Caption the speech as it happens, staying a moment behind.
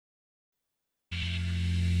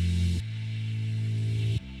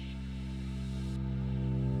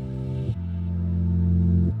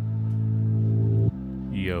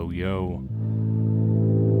yo.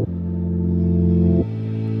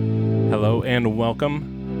 Hello and welcome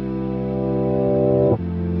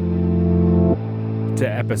to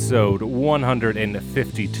episode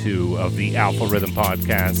 152 of the Alpha Rhythm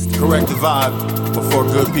Podcast. Correct the vibe before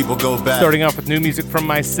good people go bad. Starting off with new music from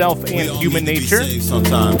myself and Human Nature,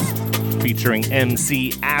 sometimes featuring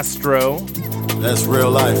MC Astro. That's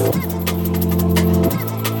real life.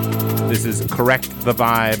 This is Correct the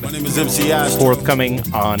Vibe. My name is MC Astro. Forthcoming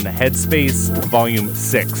on Headspace Volume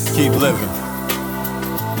 6. Keep living.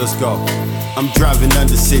 Let's go. I'm driving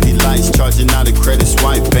under city lights, charging out a credit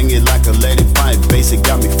swipe, banging like a leaded pipe. Basic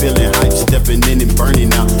got me feeling hype, stepping in and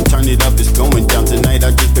burning out. Turn it up, it's going down. Tonight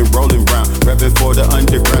I just been rolling round, repping for the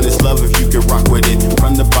underground. It's love if you can rock with it.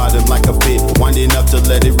 From the bottom like a pit, winding up to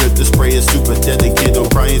let it rip. The spray is super delicate. I'm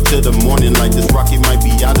crying till the morning like this rocket might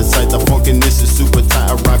be out of sight. The funkiness is super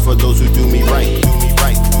tight. I ride for those who do me right, do me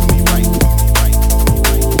right, do me right, do me right, do me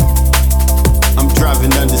right. I'm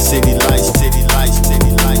driving under city lights, city lights,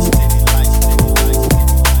 city lights, city lights.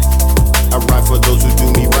 I ride for those who do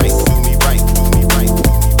me right, do me right, do me right,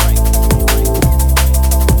 do me right, do me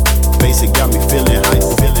right. Basic got me feeling hype,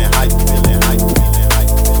 feeling hype, feeling hype, feeling hype,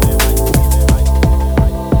 feeling hype, feeling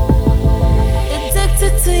hype.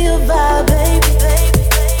 Addicted to your vibe, baby.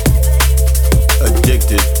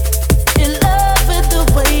 Addicted. In love with the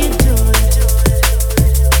way you do it.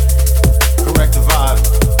 Correct the vibe.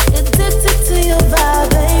 Addicted to your vibe,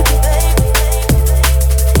 baby.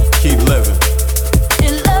 Keep living.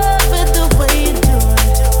 In love with the way you do it.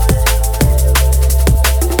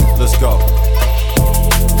 Let's go.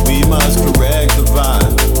 We must correct the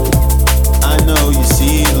vibe. I know you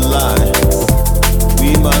see the light.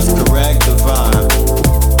 We must correct the vibe.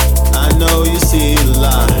 I know you see the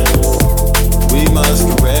light. We must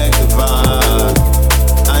correct the vibe.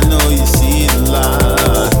 I know you see the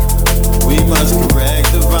light. We must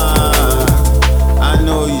correct the vibe. I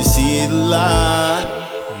know you see the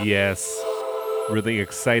light. Yes, really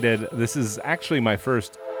excited. This is actually my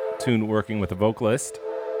first tune working with a vocalist.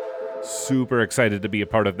 Super excited to be a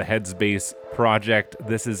part of the Headspace project.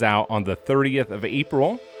 This is out on the 30th of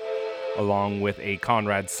April, along with a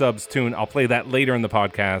Conrad Subs tune. I'll play that later in the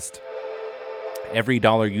podcast. Every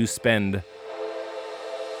dollar you spend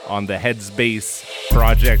on the Headspace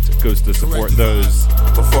project goes to support those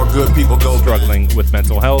Before good people go struggling with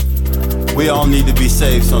mental health, bad. We all need to be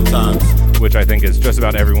saved sometimes. which I think is just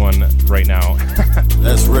about everyone right now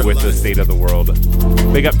That's real with the life. state of the world.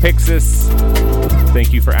 Big up Pixis.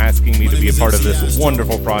 Thank you for asking me to be a part of this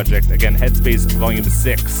wonderful project. Again, Headspace Volume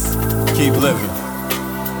 6. Keep living.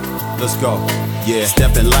 Let's go. Yeah,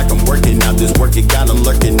 stepping like I'm working out. This work it got them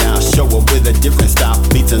lurking now. Show up with a different style.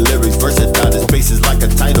 Beats and lyrics versatile. This bass is like a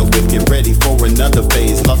tidal whip. Get ready for another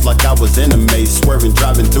phase. Lost like I was in a maze. Swerving,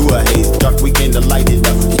 driving through a haze. Dark weekend to light it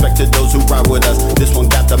up. Respect to those who ride with us. This one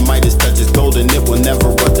got the Midas touch. It's golden, it will never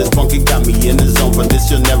rust. This funky got me in the zone. For this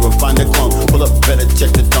you'll never find a clone. Pull up, better check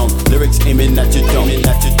the tone. Lyrics aiming at your dome.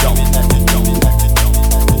 At your dome. At your dome. At your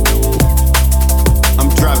dome. I'm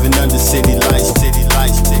driving under city lights. City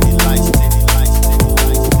lights. City lights. City lights. City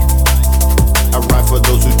lights. I ride for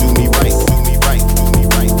those who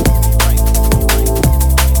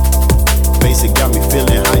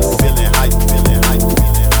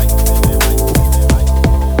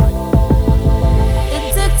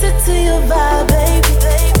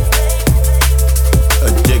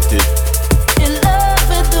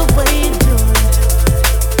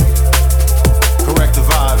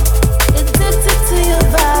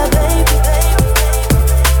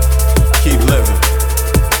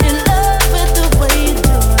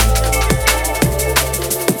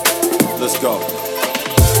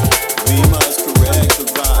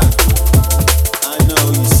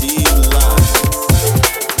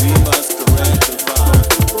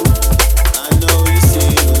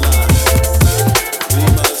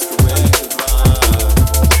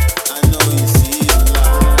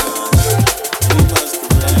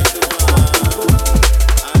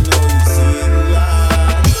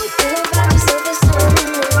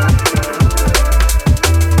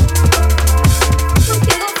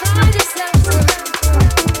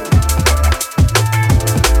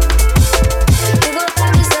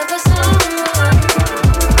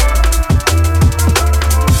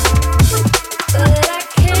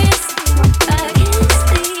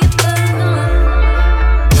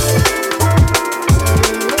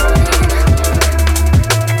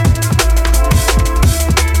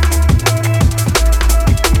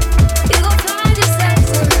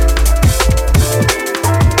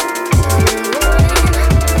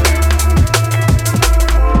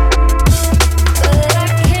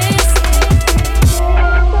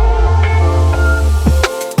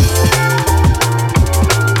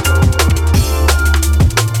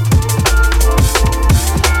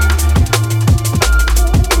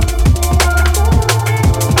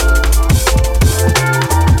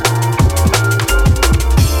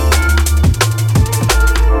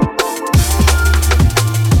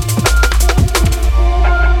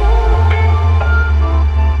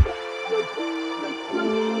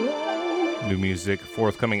music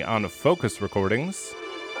forthcoming on Focus Recordings.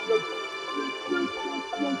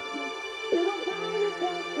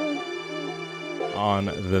 On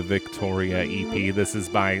the Victoria EP. This is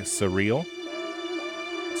by Surreal.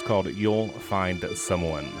 It's called You'll Find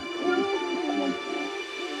Someone.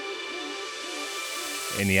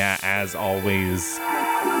 And yeah, as always,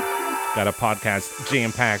 got a podcast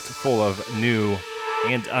jam-packed full of new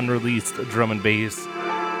and unreleased drum and bass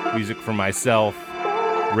music from myself,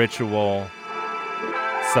 Ritual,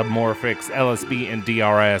 Submorphics, LSB, and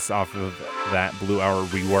DRS off of that Blue Hour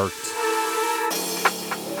Reworked.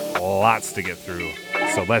 Lots to get through,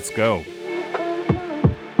 so let's go.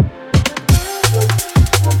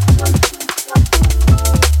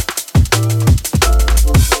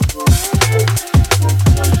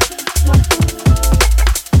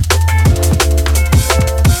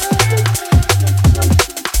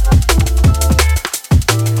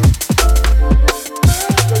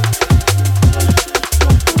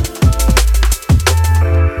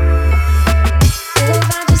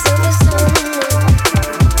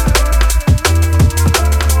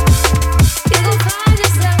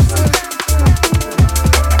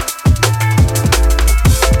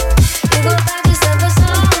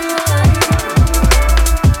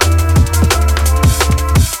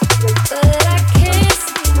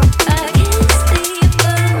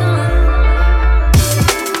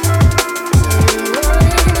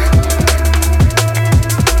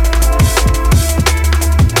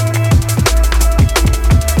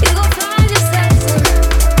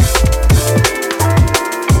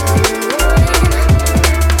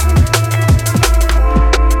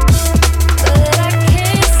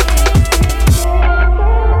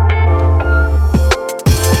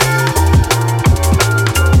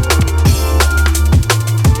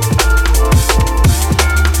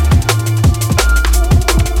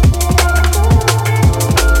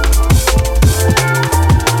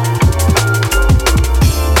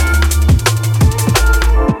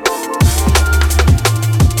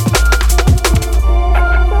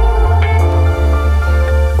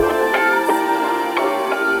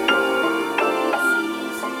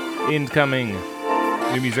 Incoming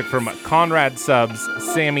new music from Conrad Subs,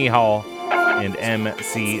 Sammy Hall, and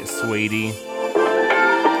MC Swady.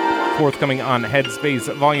 Forthcoming on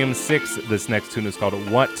Headspace Volume 6. This next tune is called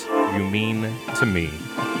What You Mean to Me.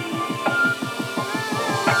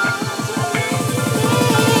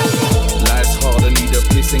 Life's hard, I need a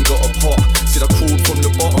piss, ain't got a pot. Said I crawled from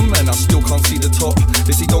the bottom and I still can't see the top.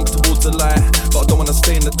 They see donks towards the light, but I don't wanna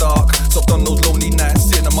stay in the dark. So I've done those lonely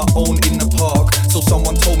nights, sitting on my own in the park. So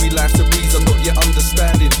someone told me life's a breeze, I'm not yet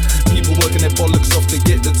understanding. People working their bollocks off to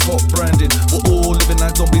get the top branding. We're all living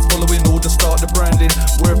like zombies, following all the start the branding.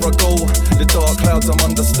 Wherever I go, the dark clouds I'm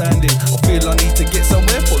understanding. I feel I need to get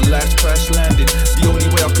somewhere, but life's crash landing. The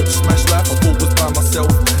only way I could smash life, I thought was by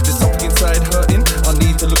myself. There's something inside hurting, I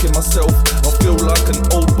need to look in myself. I feel like an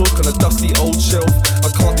old book on a dusty old shelf.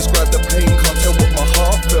 I can't describe the pain, can't tell what my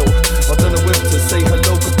heart felt. I don't know whether to say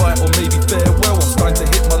hello, goodbye, or maybe farewell. I'm starting to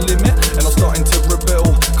hit my limit, and I'm starting to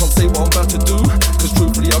rebel. Can't say what I'm about to do, cause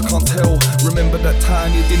truthfully I can't tell. Remember that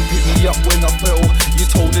time you didn't pick me up when I fell. You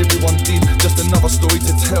told everyone did, just another story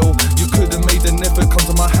to tell. You could have made an effort, come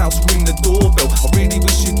to my house, ring the doorbell. I really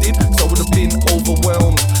wish you did, so I would have been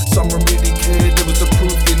overwhelmed. Someone really cared, there was the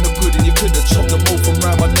proof in the pudding. You could have chopped them all from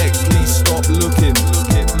round my neck. Please stop looking.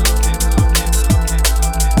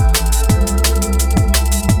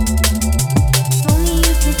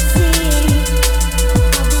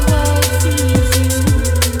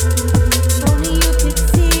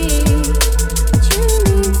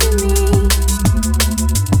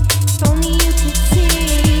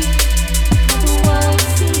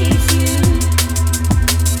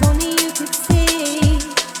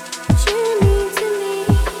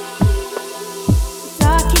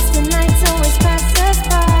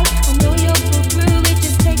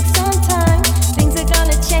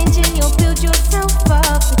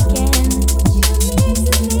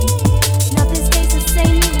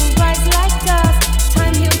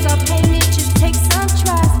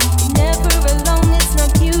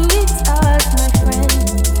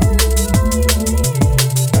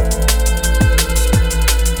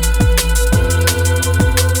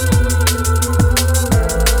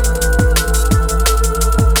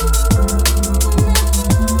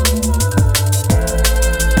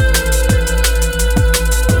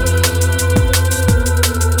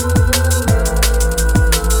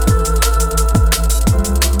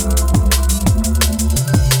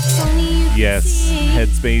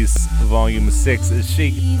 Volume 6 is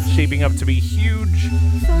shaping up to be huge.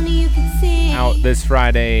 If only you could see Out this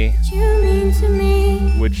Friday, what you mean to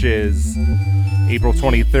me. which is April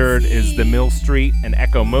 23rd, is the Mill Street and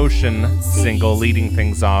Echo Motion single leading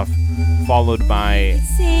things off, followed by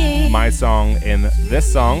See my song and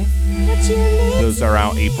this song. what you mean. Those are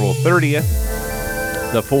out April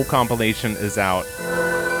 30th. The full compilation is out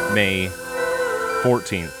May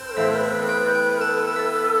 14th.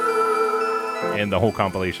 And the whole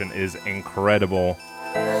compilation is incredible.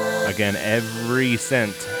 Again, every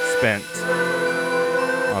cent spent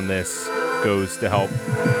on this goes to help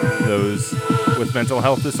those with mental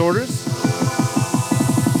health disorders.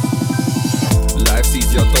 Life's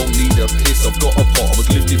easy, I don't need a piss. I've got a pot. I was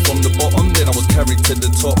lifted from the bottom, then I was carried to the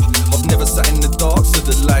top. I've never sat in the dark, so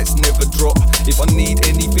the lights never drop. If I need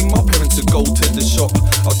anything, my parents would go to the shop.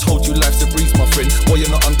 I told you life's a breeze, my friend. Why you're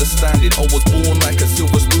not understanding? I was born like a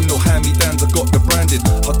silver spoon, no hand-me-downs. I got the branding.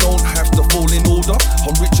 I don't have to fall in order.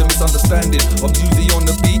 I'm rich and misunderstanding. I'm usually on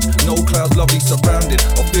the beach, no clouds, lovely surrounded.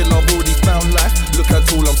 I feel I've already found life. Look how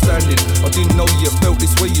tall I'm standing. I didn't know you felt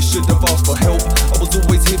this way. You should have asked for help. I was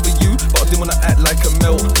always here for you, but I didn't wanna act like a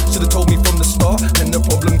melt. Should've told me from the start, and the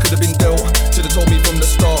problem could have been dealt. Should've told me from the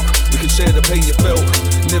start, we could share the pain you felt.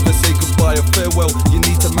 Never say goodbye or farewell. You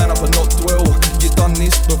need to man up and not dwell. You've done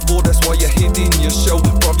this before, that's why you're hid in your shell.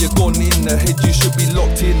 Bruv, you're gone in the head, you should be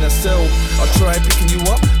locked in a cell. I tried picking you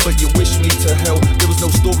up, but you wished me to hell. There was no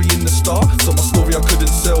story in the start, so my story I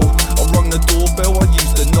couldn't sell. I rung the doorbell, I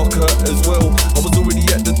used the knocker as well. I was already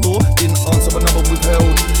at the door, didn't answer, my number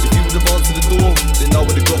withheld. If you would have answered the door, then I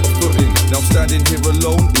would have got a foot in. Now I'm standing here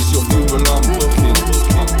alone, it's your funeral I'm booking.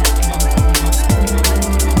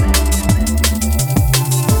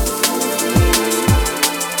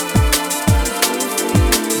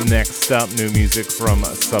 Next up, new music from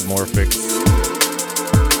Submorphics.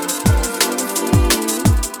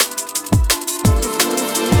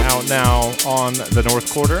 Out now on the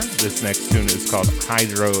North Quarter. This next tune is called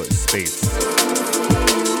Hydrospace.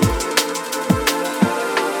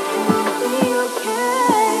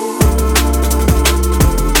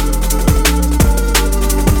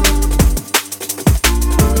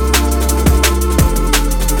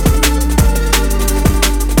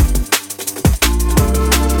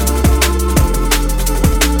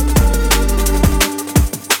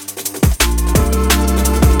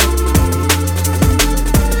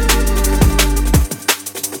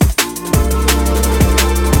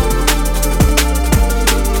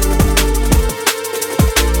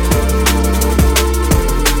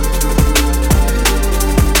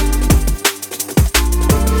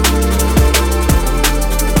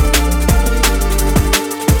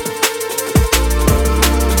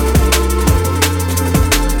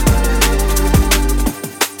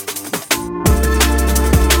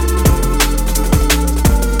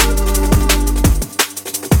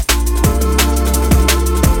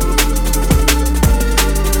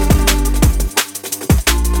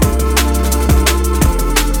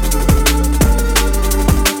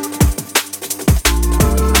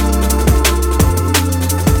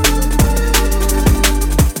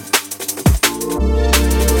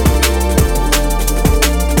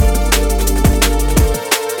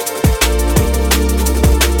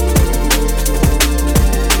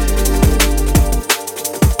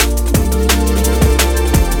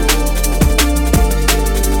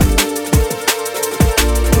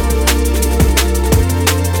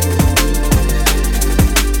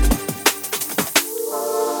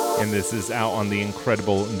 On the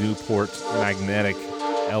incredible Newport Magnetic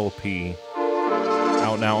LP,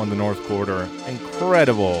 out now on the North Quarter.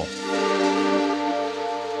 Incredible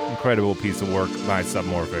piece of work by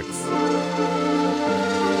Submorphics.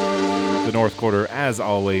 The North Quarter, as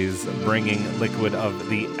always, bringing liquid of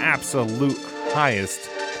the absolute highest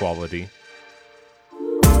quality.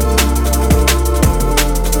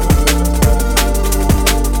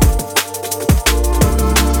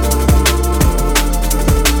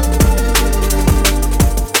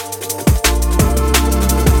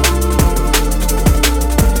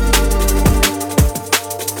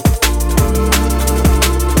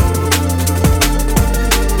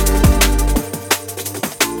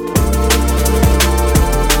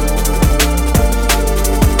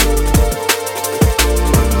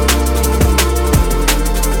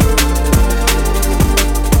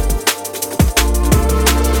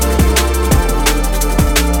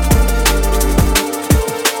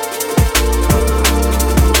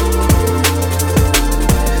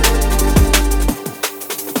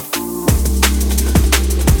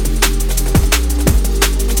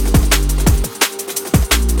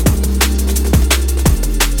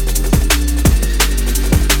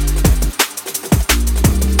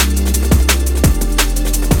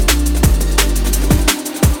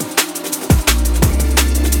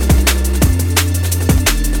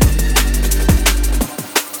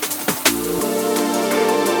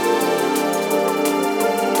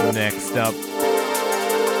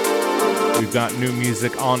 we've got new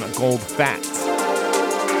music on Gold Fat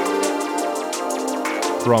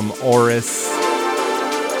from Oris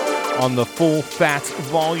on the Full Fat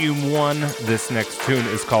Volume 1. This next tune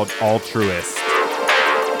is called Altruist.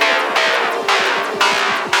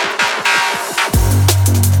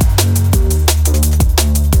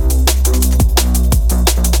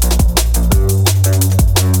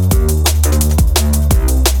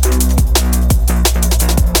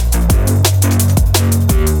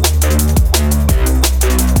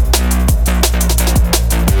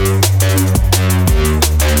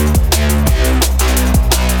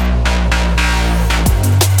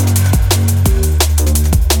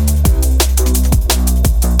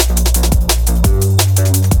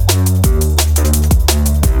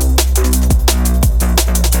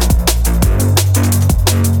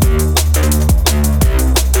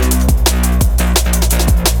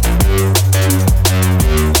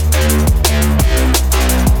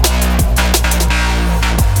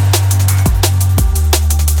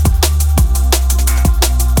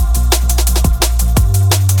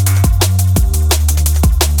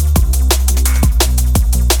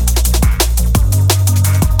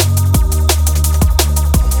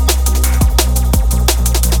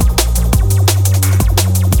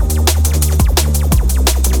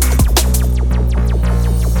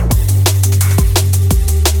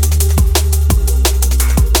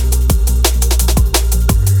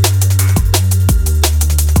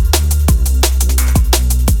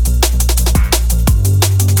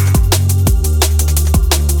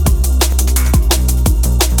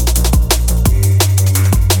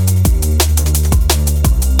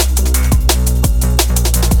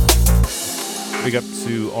 Big up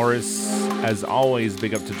to Oris. As always,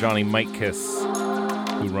 big up to Johnny Mike Kiss,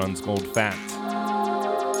 who runs Gold Fat.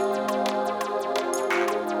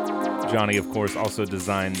 Johnny, of course, also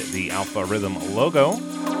designed the Alpha Rhythm logo.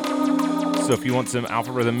 So if you want some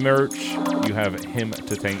Alpha Rhythm merch, you have him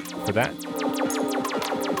to thank for that.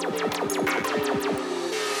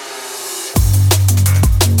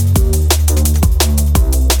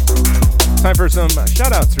 Time for some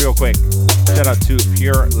shout-outs real quick. Shout out to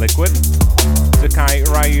Pure Liquid, to Kai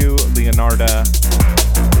Ryu, Leonarda,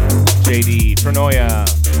 JD Trenoya,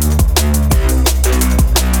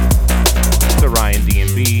 to Ryan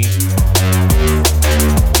D&B,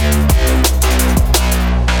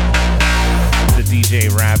 to DJ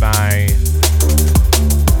Rabbi,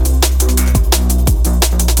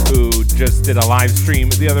 who just did a live stream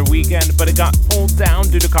the other weekend, but it got pulled down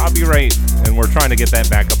due to copyright, and we're trying to get that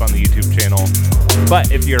back up on the YouTube channel.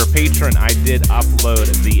 But if you're a patron, I did upload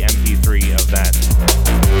the MP3 of that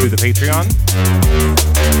to the Patreon.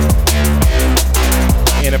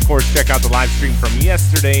 And of course, check out the live stream from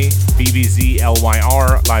yesterday.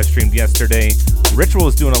 BBZLYR live streamed yesterday. Ritual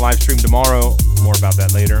is doing a live stream tomorrow. More about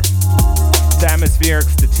that later. To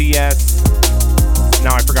Atmospherics, to TS.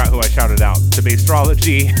 Now I forgot who I shouted out. To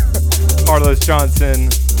Bastrology, Carlos Johnson.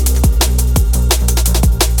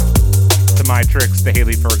 To My Tricks, to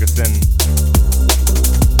Haley Ferguson.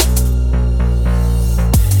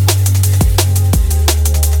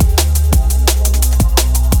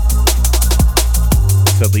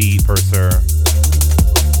 To Lee Purser,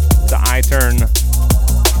 to iTurn,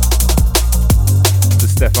 to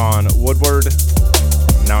Stefan Woodward.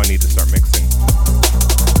 Now I need to start mixing.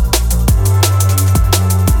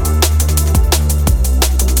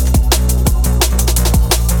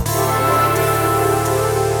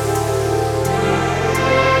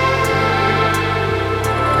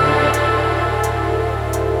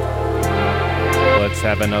 Let's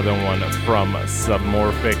have another one from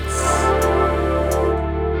Submorphics.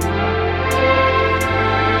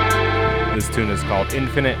 This tune is called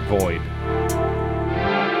Infinite Void.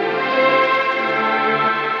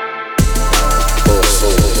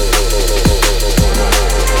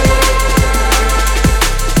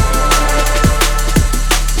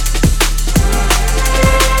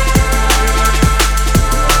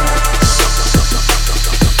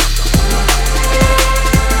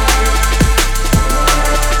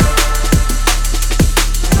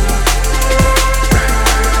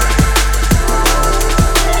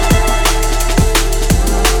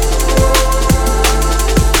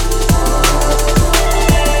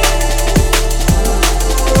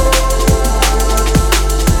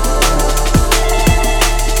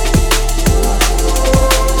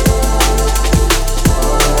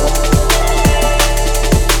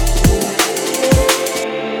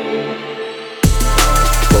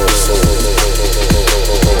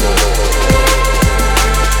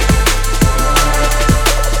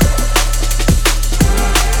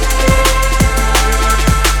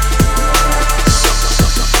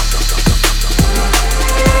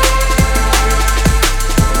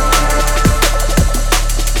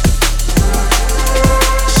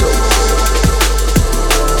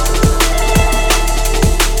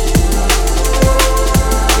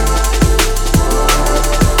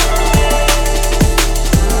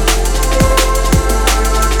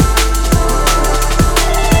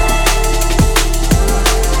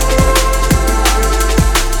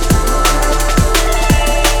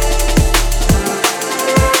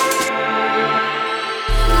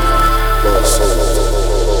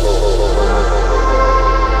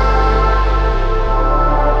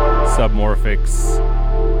 Submorphics,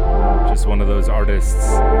 just one of those artists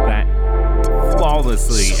that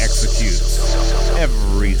flawlessly executes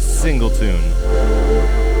every single tune.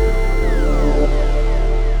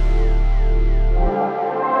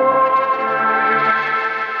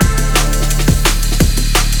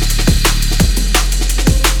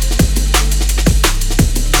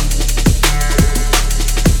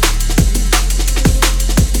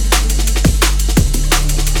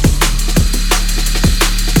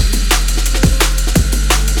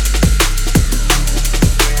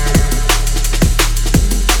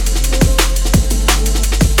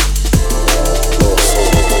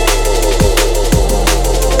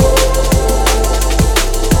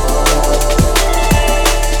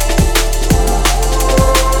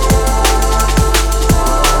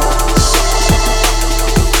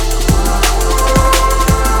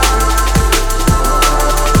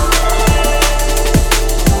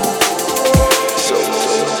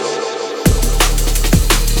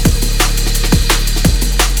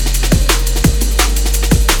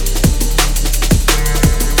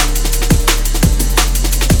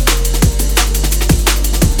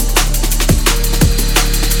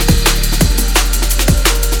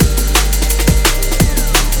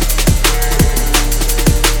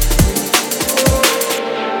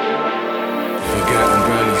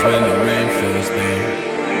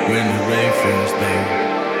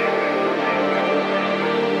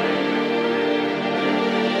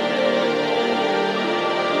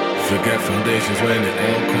 Forget foundations when it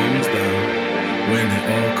all comes down. When it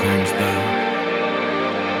all comes down.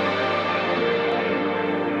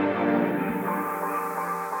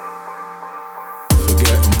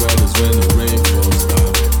 Forget umbrellas when the rain falls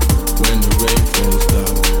down. When the rain falls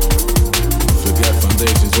down. Forget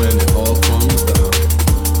foundations when it all comes down.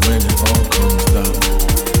 When it all comes down.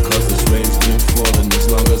 Cause this rain's been falling as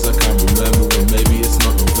long as I can remember. But maybe it's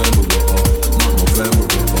not November at all. Not November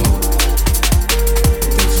at all.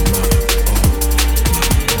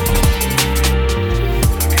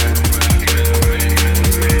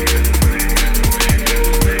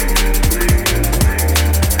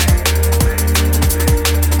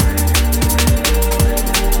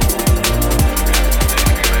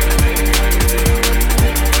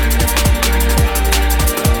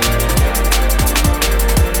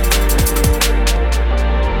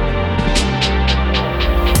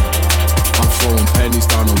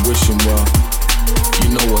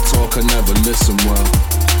 Listen well,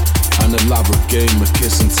 an elaborate game of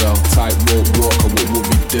kiss and tell. Tightrope walker, what would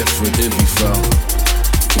be different if he fell?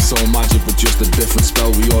 It's all magic but just a different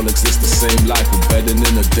spell. We all exist the same life but bedding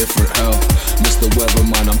in a different hell. Mr.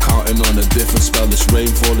 Weatherman, I'm counting on a different spell. This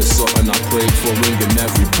rainfall is something I prayed for, ringing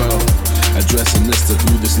every bell. Addressing this to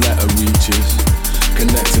who this letter reaches,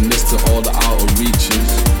 connecting this to all the outer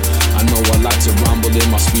reaches. I know I like to ramble in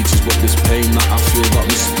my speeches, but this pain that I feel got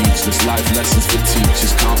me speechless. Life lessons for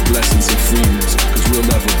teachers, count blessings and freedoms. Cause we'll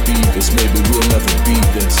never be this, maybe we'll never be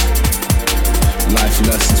this. Life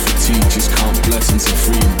lessons for teachers, count blessings and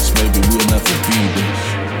freedoms. Maybe we'll never be this.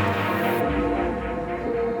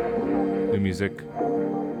 New music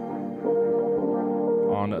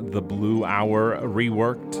on the Blue Hour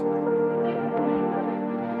Reworked.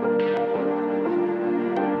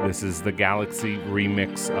 This is the Galaxy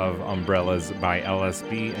remix of Umbrellas by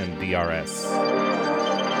LSB and DRS.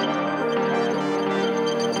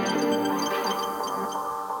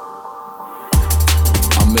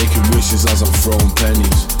 I'm making wishes as I'm throwing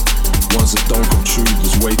pennies. Ones that don't come true,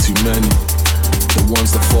 there's way too many. The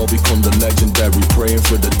ones that fall become the legendary. Praying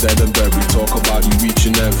for the dead and buried. Talk about you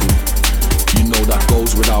reaching every. You know that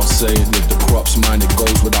goes without saying. If the crop's mine, it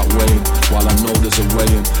goes without weighing. While I know there's a way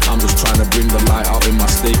in, I'm just trying to bring the light out in my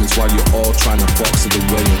statements. While you're all trying to box it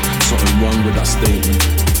away. Something wrong with that statement.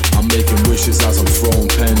 I'm making wishes as I'm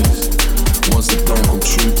throwing pennies. Ones that don't come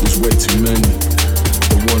true, there's way too many.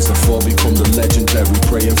 The ones that fall become the legendary.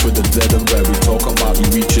 Praying for the dead and buried. Talk about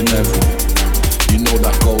you reaching every. You know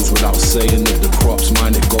that goes without saying. If the crop's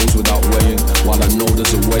mine, it goes without weighing. While I know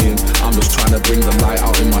there's a way in, I'm just trying to bring the light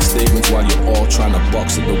out in my statements. While you're all trying to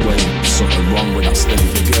box it away. Something wrong with that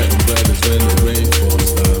statement. Forget umbrellas when the rain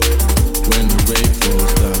falls down. When the rain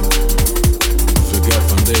falls down. Forget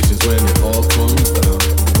foundations when it all comes down.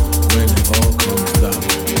 When it all comes down.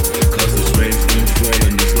 Cause this rain's been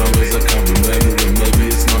falling as long as I can remember. And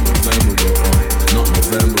maybe it's not November at all. Not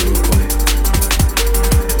November at all.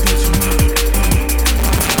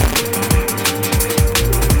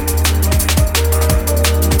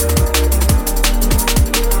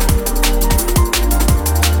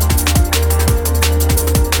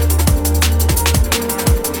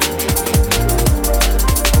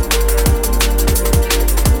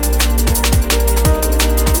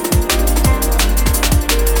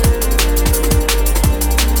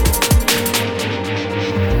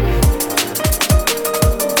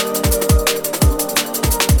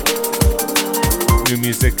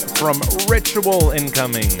 from Ritual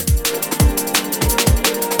incoming.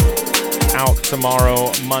 Out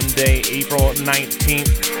tomorrow, Monday, April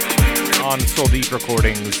 19th on Soul Deep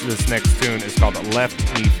Recordings. This next tune is called Left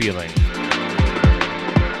Me Feeling.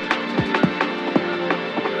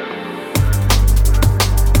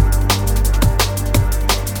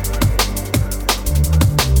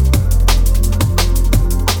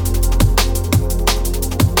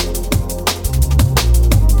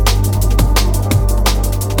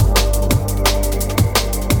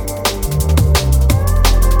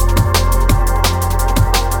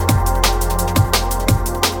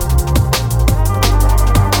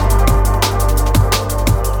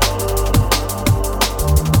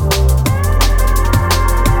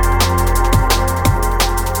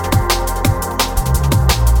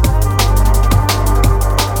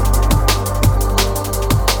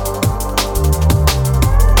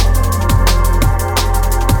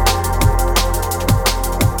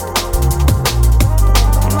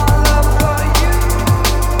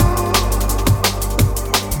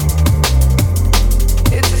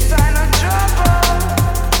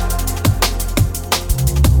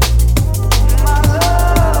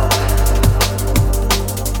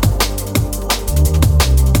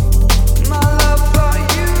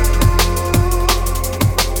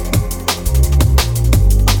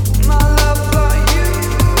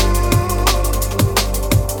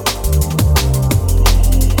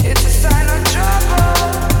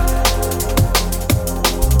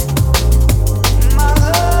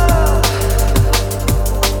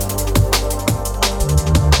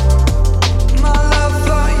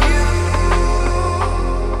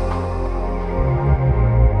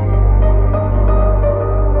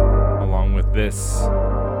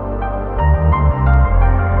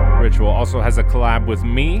 Has a collab with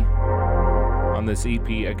me on this EP.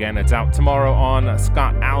 Again, it's out tomorrow on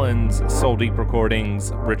Scott Allen's Soul Deep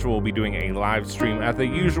Recordings. Ritual will be doing a live stream at the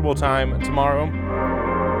usual time tomorrow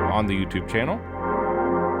on the YouTube channel.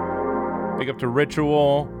 Big up to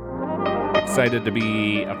Ritual. Excited to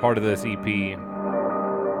be a part of this EP.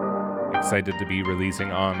 Excited to be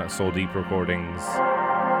releasing on Soul Deep Recordings.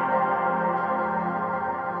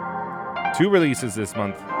 2 releases this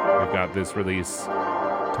month. We've got this release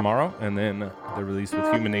tomorrow, and then the release with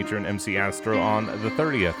Human Nature and MC Astro on the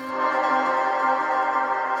 30th.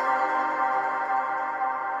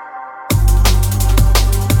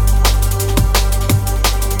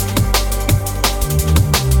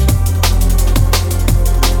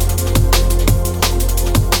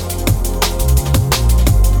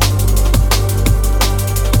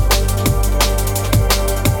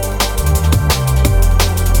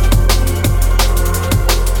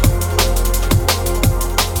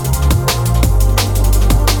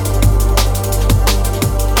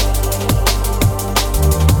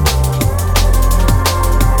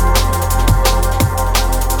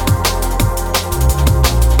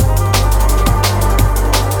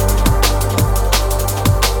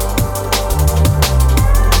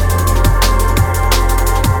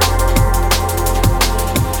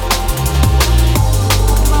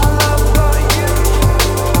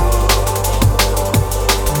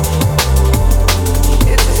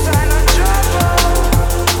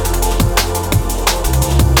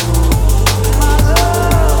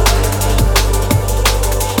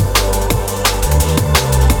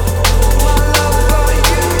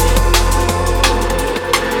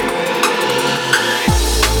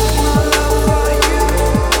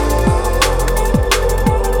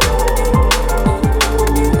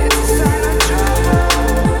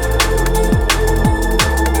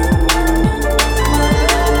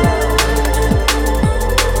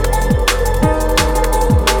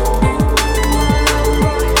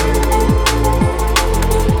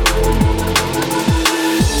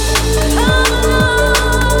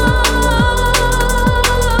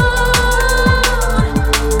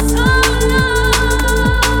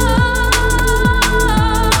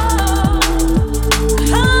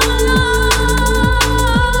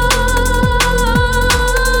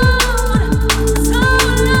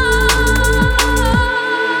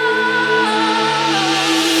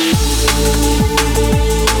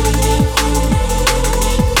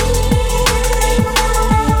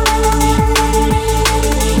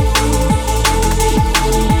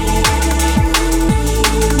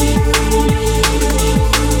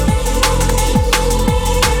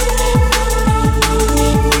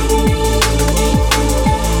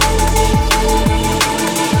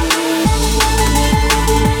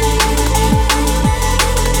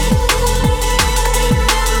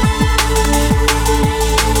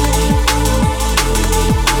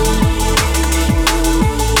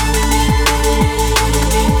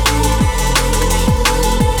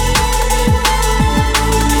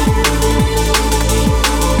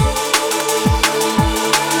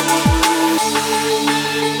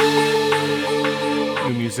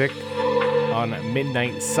 music on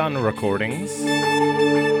Midnight Sun Recordings,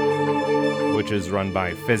 which is run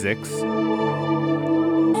by Physics.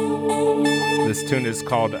 This tune is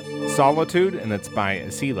called Solitude, and it's by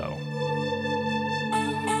CeeLo.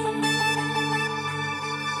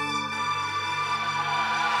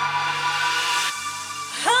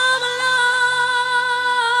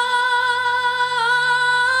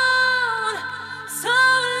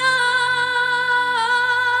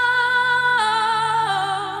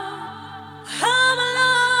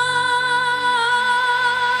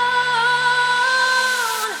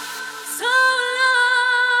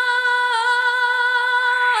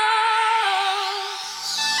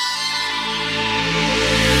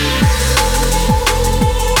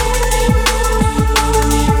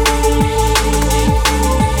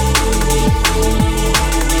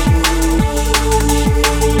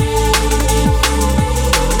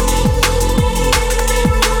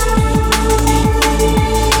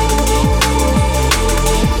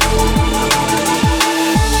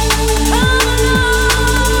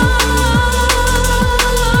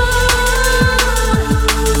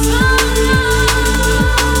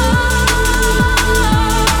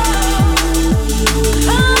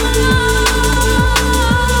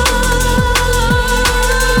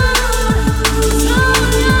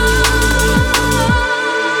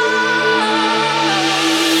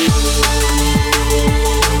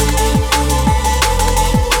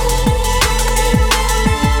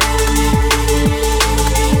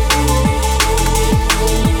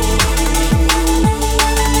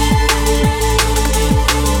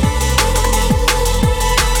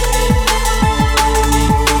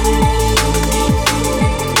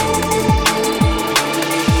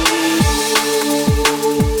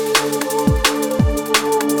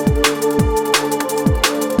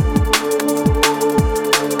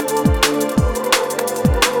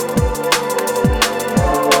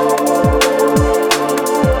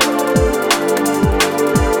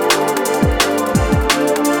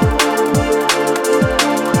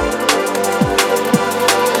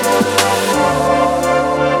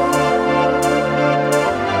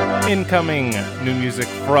 Incoming new music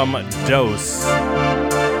from Dose.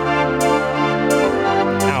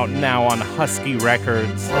 Out now on Husky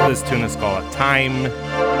Records. This tune is called Time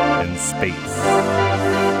and Space.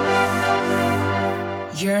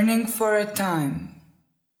 Yearning for a time.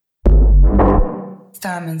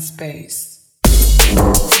 Time and space.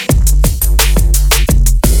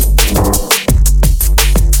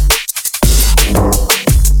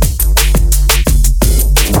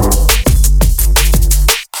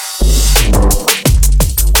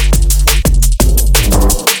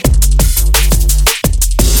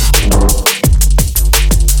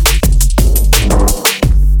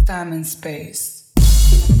 Time and space.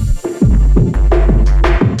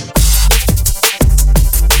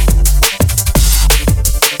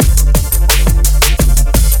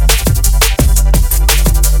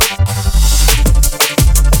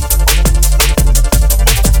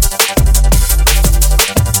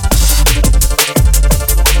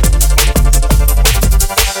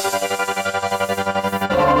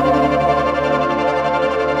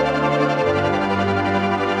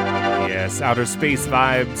 Outer space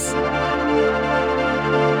vibes.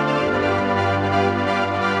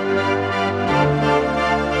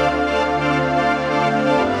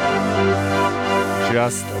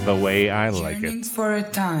 Just the way I like it. Yearning for a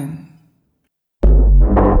time.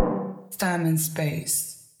 Time and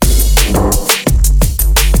space.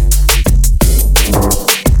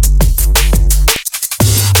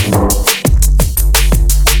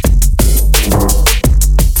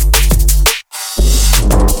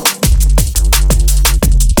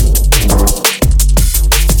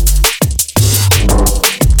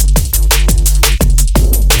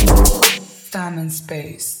 Time and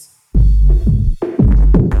space.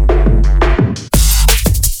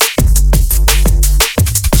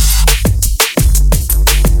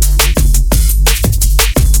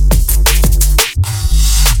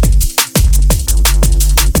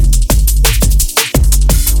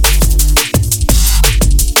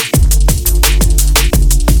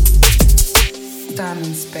 Time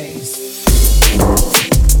and space.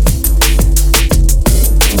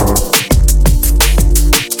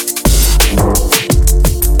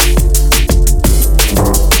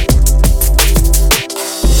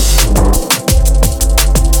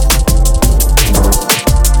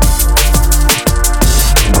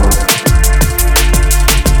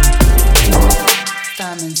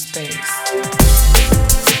 Time and space.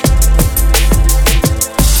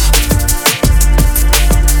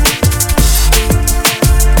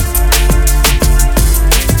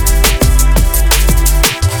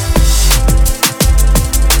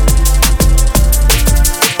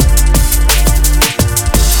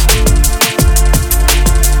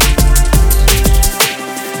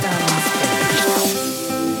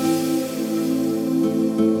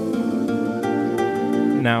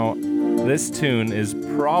 This tune is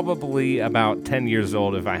probably about 10 years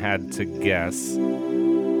old if I had to guess.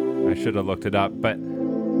 I should have looked it up, but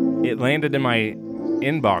it landed in my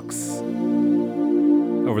inbox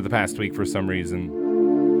over the past week for some reason.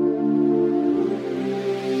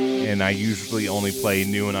 And I usually only play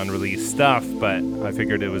new and unreleased stuff, but I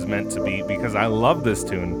figured it was meant to be because I love this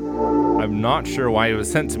tune. I'm not sure why it was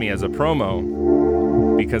sent to me as a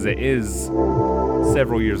promo, because it is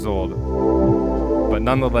several years old. But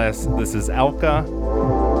nonetheless, this is Elka,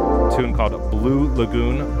 a tune called Blue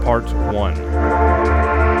Lagoon Part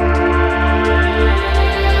 1.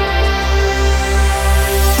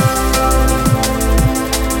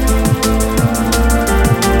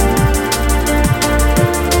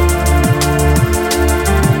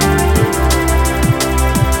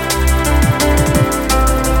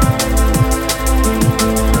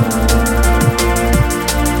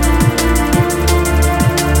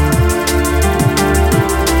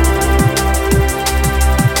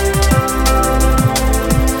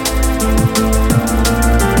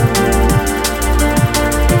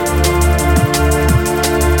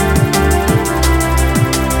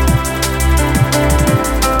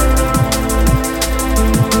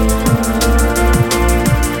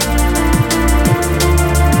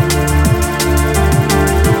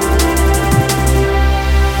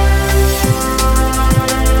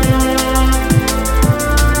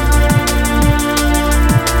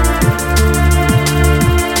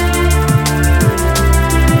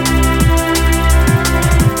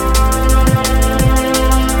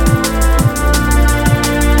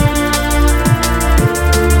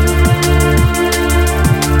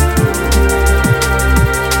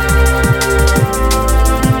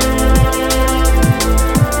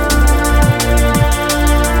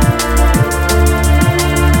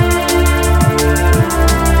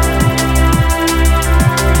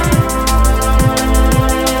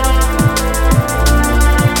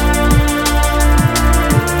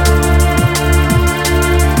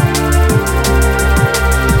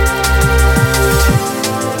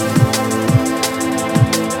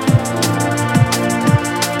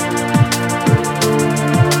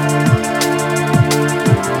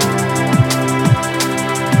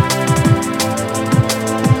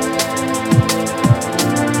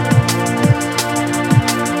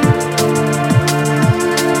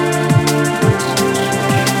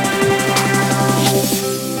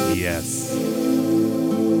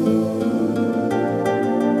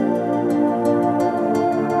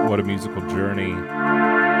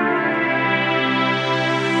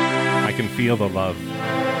 Feel the love.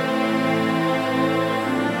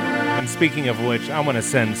 And speaking of which, I want to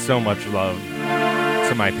send so much love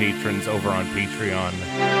to my patrons over on Patreon.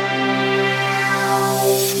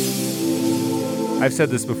 I've said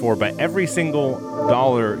this before, but every single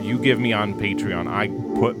dollar you give me on Patreon, I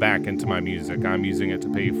put back into my music. I'm using it to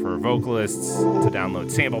pay for vocalists, to download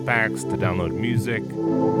sample packs, to download music,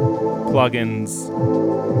 plugins.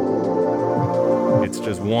 It's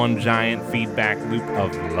just one giant feedback loop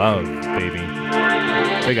of love, baby.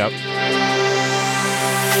 Big up.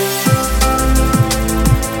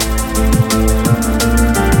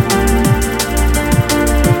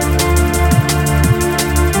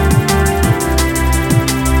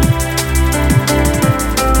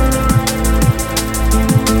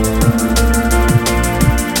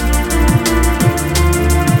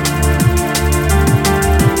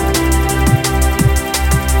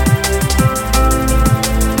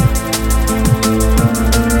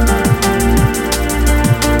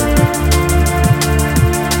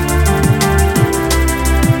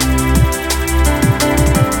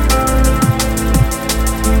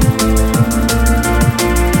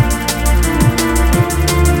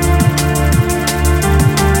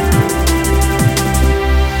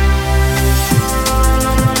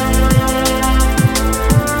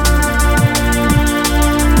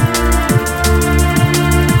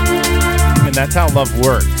 That's how love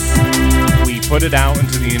works. We put it out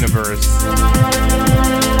into the universe,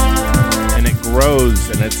 and it grows,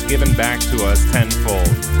 and it's given back to us tenfold.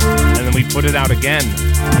 And then we put it out again,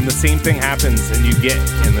 and the same thing happens, and you get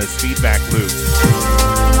in this feedback loop.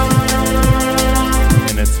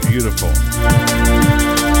 And it's beautiful.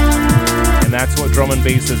 And that's what drum and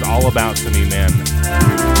bass is all about to me, man.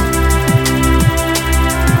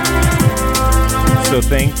 So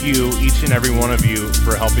thank you, each and every one of you,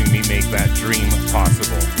 for helping me make that dream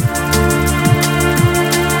possible.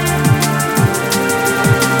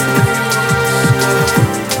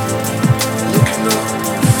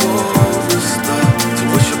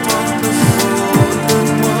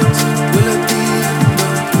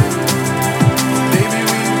 Maybe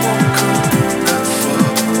we won't come that far.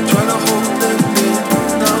 Trying to hold them in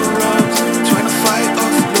our arms.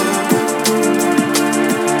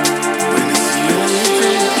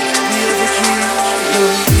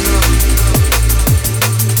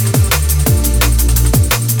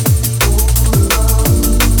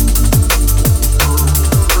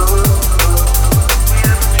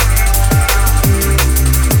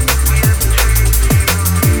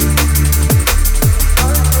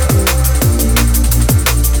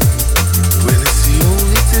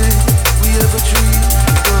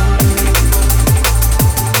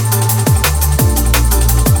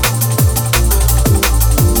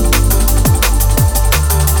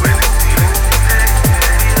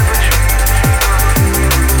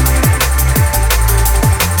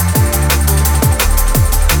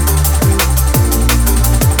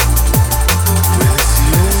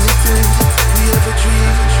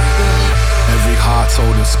 heart's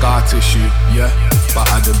holding scar tissue, yeah. But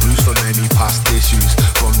I had the blues from any past issues.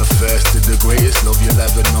 From the first to the greatest love you'll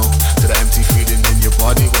ever know. To the empty feeling in your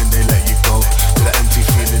body when they let you go. To the empty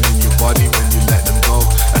feeling in your body when you let them go.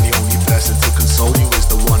 And the only person to console you is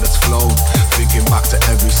the one that's flown. Thinking back to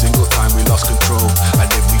every single time we lost control. And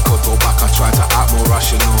if we could go back, I'd try to act more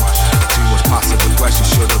rational. Too much passive aggression,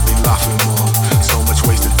 should have been laughing more. So much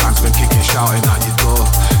wasted time spent kicking, shouting at your door.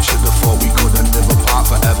 Should have thought we couldn't live apart,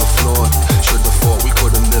 forever flawed. Should have thought we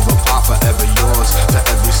couldn't live apart, forever yours. To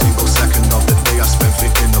every single second of the day I spent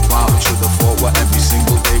thinking about him. Should have thought what every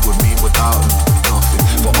single day would mean without him. Nothing.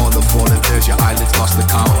 For all the fallen tears, your eyelids lost the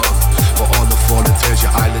count of. For all the fallen tears,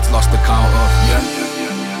 your eyelids lost the count of. Yeah.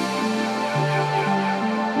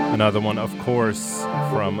 Another one, of course,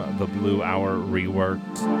 from the Blue Hour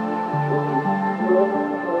Reworked.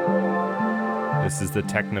 This is the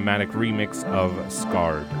Technomatic remix of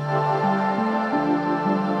Scarred.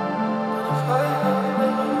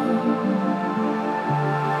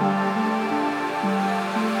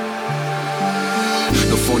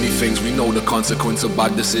 The funny things, we know the consequence of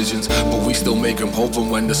bad decisions, but we still make them hope, and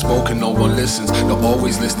when they're spoken, no one listens. They're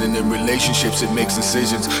always listening in relationships, it makes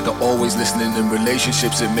decisions. They're always listening in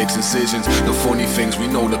relationships, it makes decisions. The funny things, we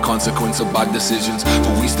know the consequence of bad decisions,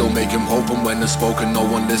 but we still make them hope, and when they're spoken, no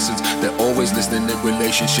one listens. They're always listening in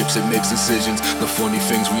relationships, it makes decisions. The funny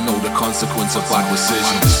things, we know the consequence of bad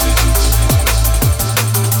decisions.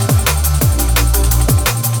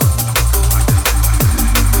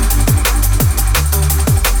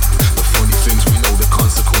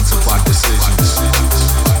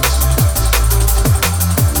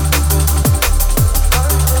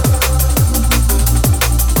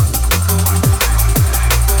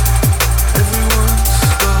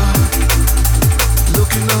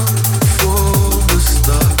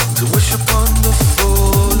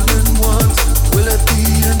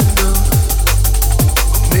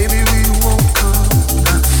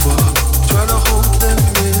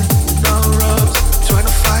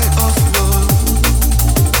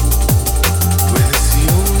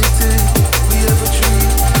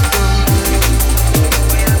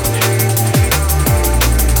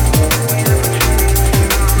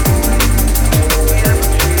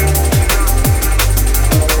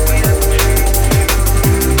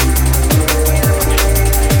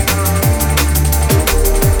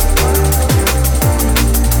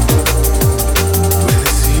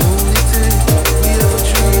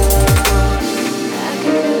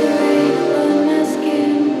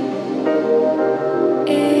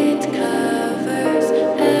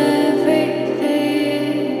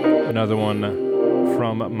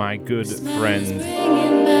 My good friend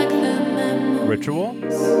Ritual.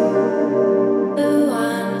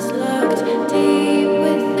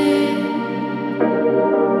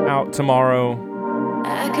 Out tomorrow,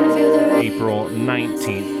 April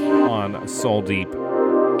 19th on Soul Deep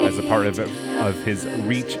as a part of his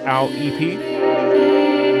Reach Out EP.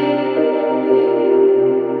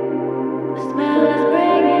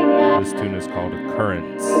 This tune is called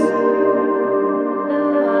Currents.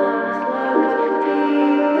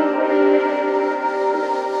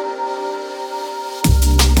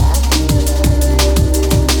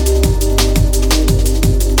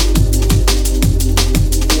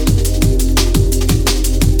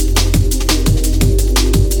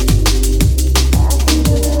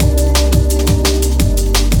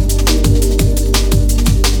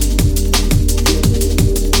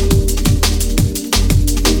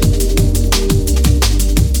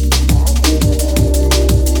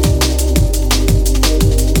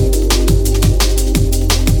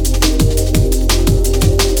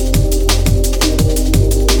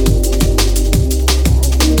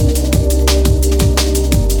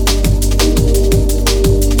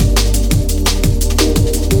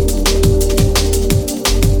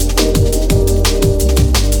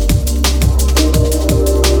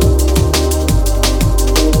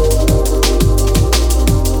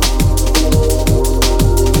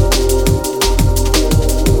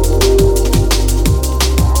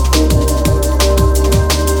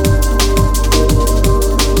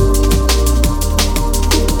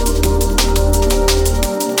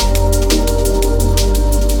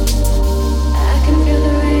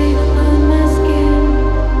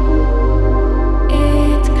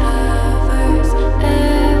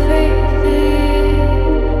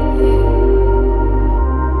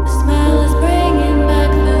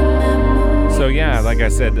 Like I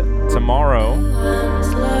said, tomorrow,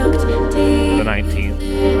 the 19th,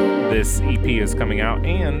 this EP is coming out,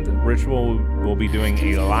 and Ritual will be doing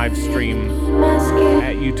a live stream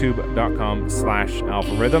at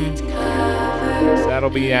youtube.com/alpharhythm. That'll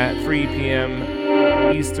be at 3 p.m.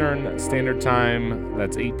 Eastern Standard Time.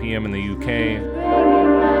 That's 8 p.m. in the UK.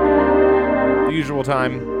 The usual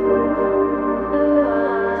time.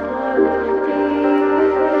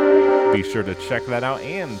 Be sure to check that out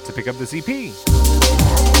and to pick up this EP.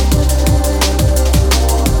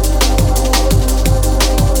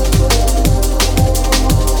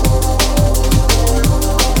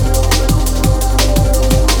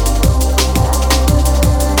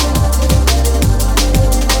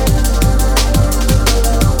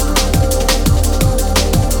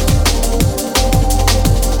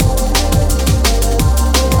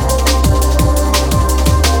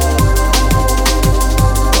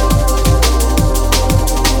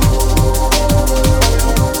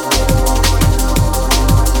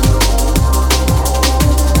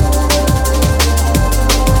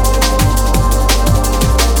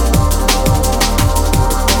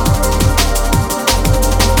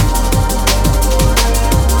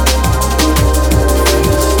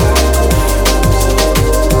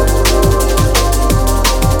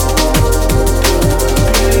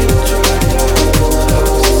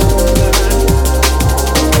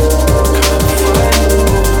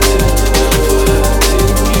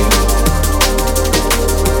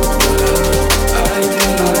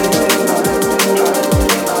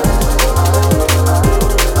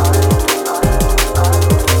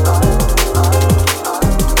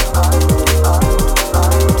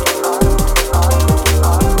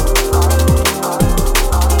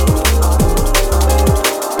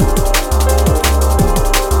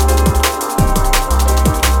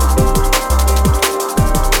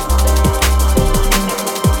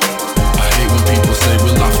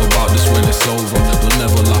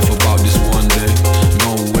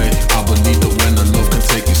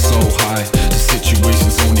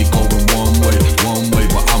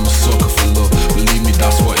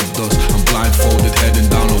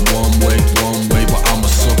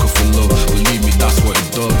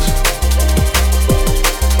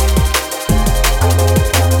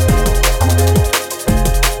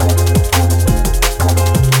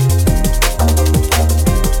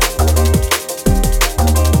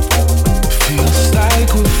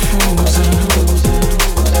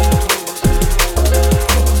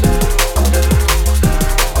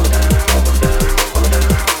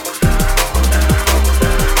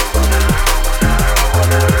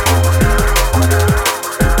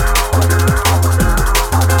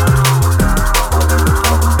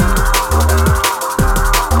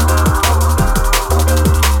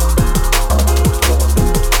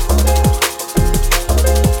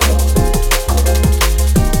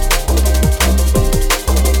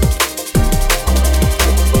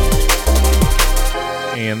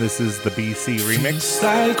 This is the BC remix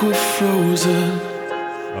like we're frozen.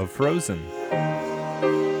 Of Frozen.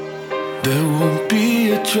 There won't be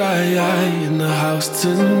a dry eye in the house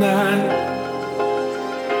tonight.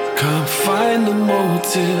 Can't find a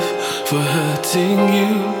motive for hurting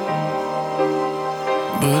you,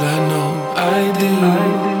 but I know I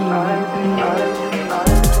do.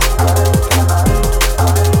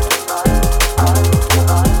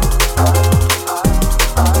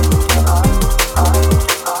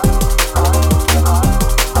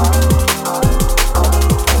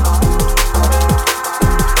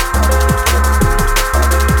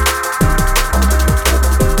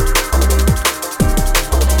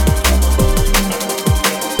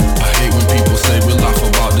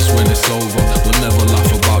 Over. We'll never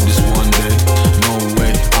laugh about this one day. No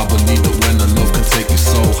way.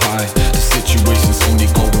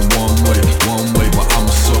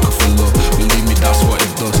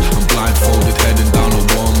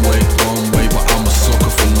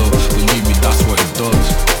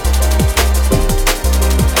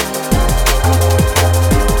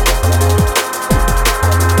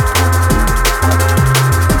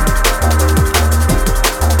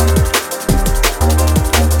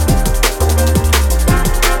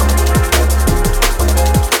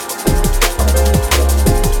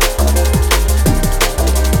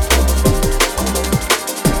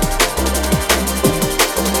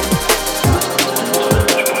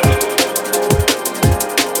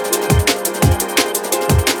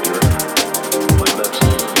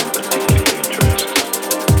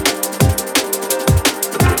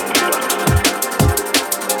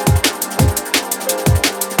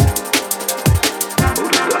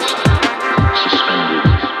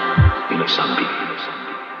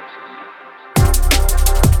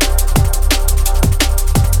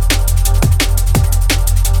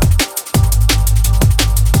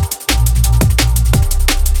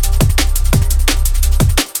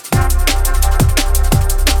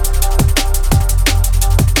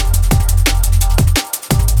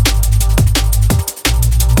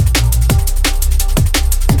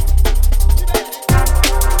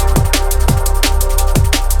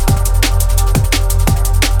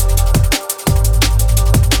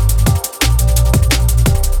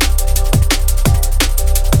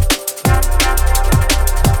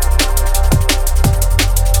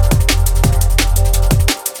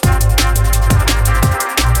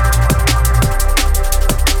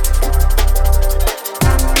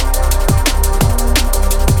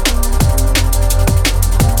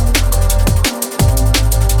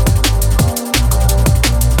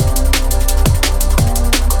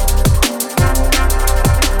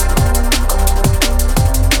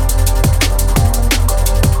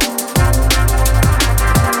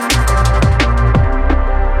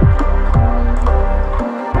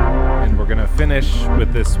 finish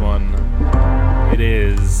with this one. It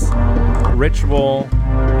is Ritual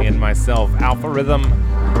and myself, Alpha Rhythm,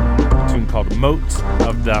 a tune called Moat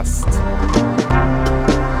of Dust.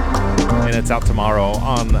 And it's out tomorrow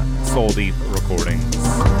on Soul Deep Recordings.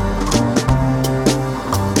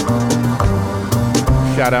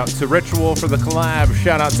 Shout out to Ritual for the collab.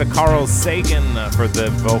 Shout out to Carl Sagan for the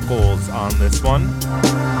vocals on this one.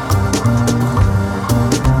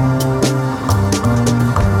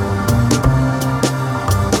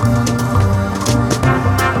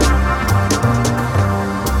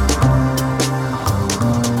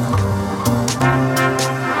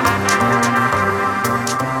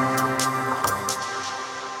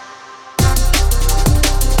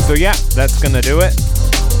 So yeah, that's gonna do it.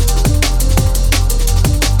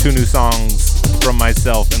 2 new songs from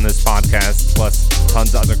myself in this podcast, plus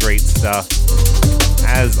tons of other great stuff.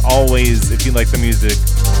 As always, if you like the music,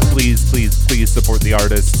 please, please, please support the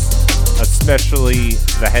artists, especially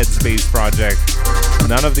the Headspace project.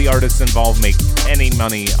 None of the artists involved make any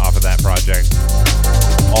money off of that project.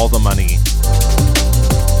 All the money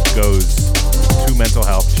goes to mental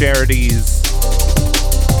health charities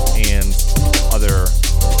and other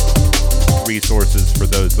resources for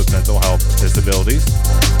those with mental health disabilities.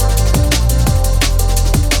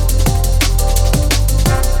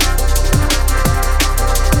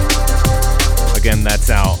 Again, that's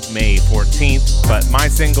out May 14th, but my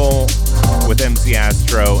single with MC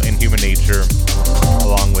Astro and Human Nature,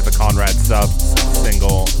 along with the Conrad Subs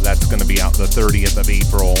single, that's going to be out the 30th of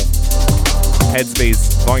April.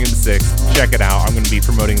 Headspace Volume 6, check it out. I'm going to be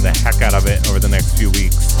promoting the heck out of it over the next few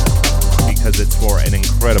weeks, because it's for an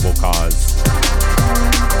incredible cause.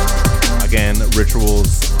 Again,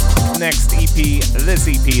 Ritual's next EP, this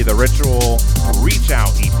EP, the Ritual Reach Out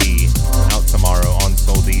EP, out tomorrow on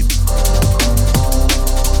Soul Deep.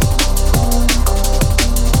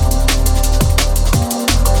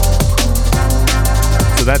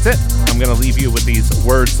 So that's it. I'm going to leave you with these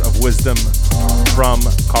words of wisdom from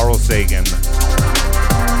Carl Sagan.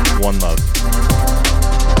 One love.